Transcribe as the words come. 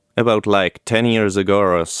About like 10 years ago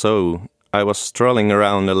or so, I was strolling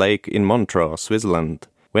around a lake in Montreux, Switzerland,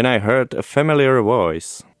 when I heard a familiar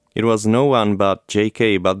voice. It was no one but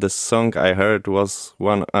JK, but the song I heard was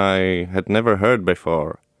one I had never heard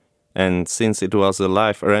before. And since it was a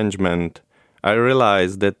live arrangement, I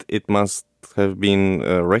realized that it must have been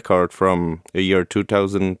a record from the year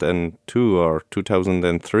 2002 or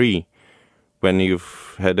 2003, when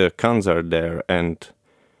you've had a concert there and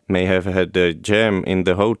may have had a jam in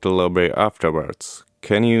the hotel lobby afterwards.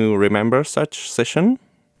 Can you remember such session?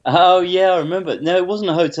 Oh yeah, I remember. No, it wasn't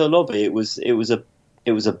a hotel lobby. It was a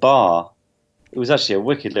bar. It was actually a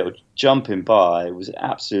wicked little jumping bar. It was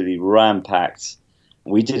absolutely ram-packed.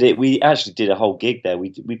 We actually did a whole gig there.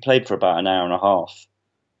 We played for about an hour and a half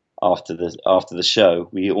after the show.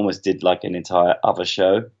 We almost did like an entire other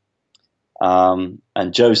show. And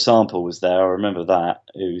Joe Sample was there. I remember that.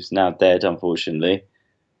 Who's now dead, unfortunately.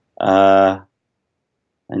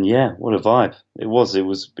 And yeah, what a vibe. It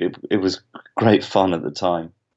was great fun at the time.